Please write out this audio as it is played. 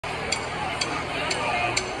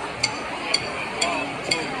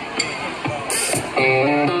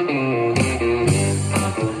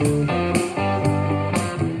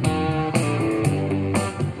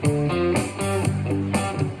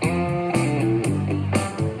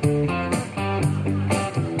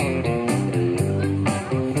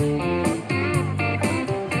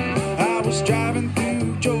Driving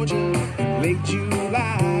through Georgia in late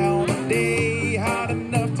July on a day hot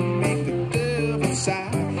enough to make the devil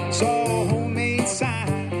sigh. Saw a homemade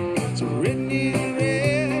sign, it's written in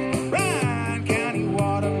red, Bryan County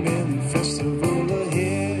Watermelon Festival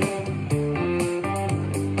ahead.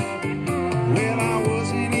 Well, I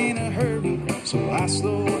wasn't in a hurry, so I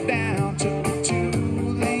slowed down, took a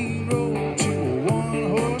two-lane road to a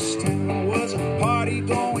one-horse town. There was a party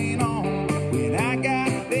going on when I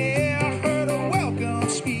got there.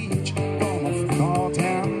 Speech from a small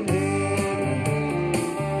town there.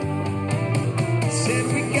 Said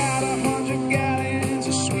we got 100 gallons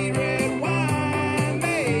of sweet red wine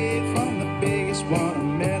made from the biggest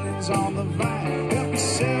watermelons on the vine. Help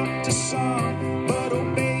yourself to some, but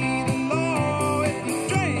obey the law. If you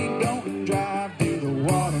drink, don't drive, do the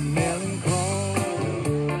watermelon crawl.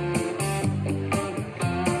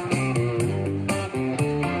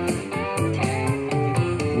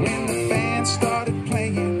 When the band started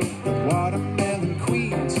playing the Watermelon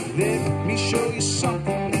Queens, let me show you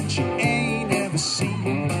something that you ain't never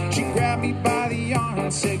seen. She grabbed me by the arm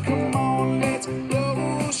and said, come on, let's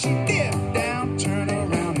go. She dipped down, turned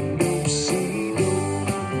around and no see go.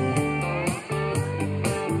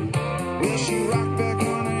 Well, she rocked back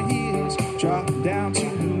on her heels, dropped down to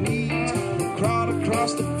her knees, crawled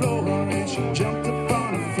across the floor and she jumped up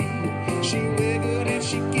on her feet. She wiggled and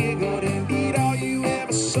she giggled and beat all you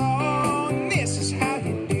ever saw. And this is how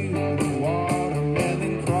you do the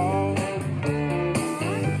watermelon crawl.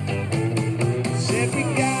 Said we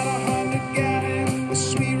got 100 gallons of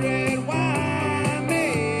sweet red wine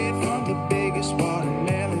made from the biggest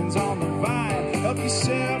watermelons on the vine. Help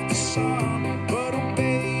yourself to some, but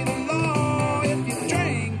obey the law. If you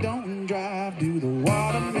drink, don't drive, do the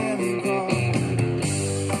watermelon crawl.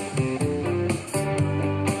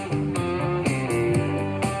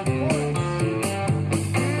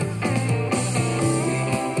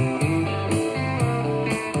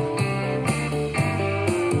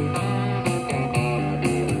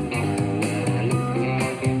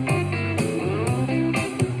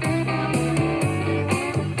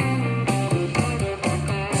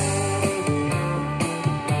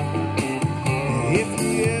 If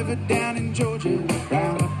you're ever down in Georgia,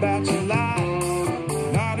 round about July,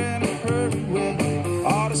 not in a hurry, well, you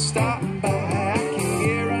ought to stop by. I can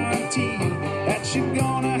guarantee you that you're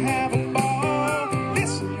gonna have a ball.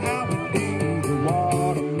 This is how we do the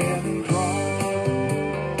watermelon crawl.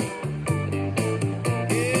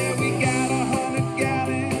 Yeah, we got 100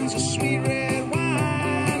 gallons of sweet red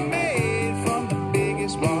wine made from the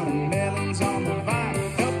biggest watermelons on the vine.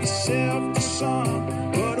 Help yourself to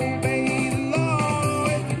some, but obey the law.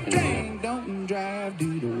 If you drink, don't drive,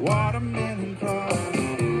 do the watermelon crawl.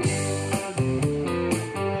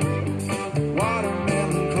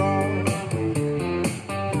 Watermelon crawl.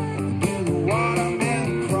 Do the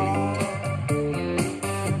watermelon crawl. Do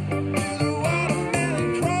the watermelon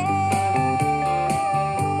crawl.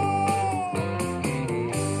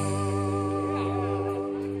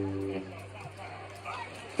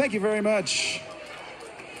 Thank you very much.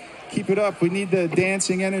 Keep it up. We need the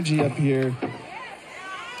dancing energy up here.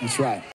 That's right.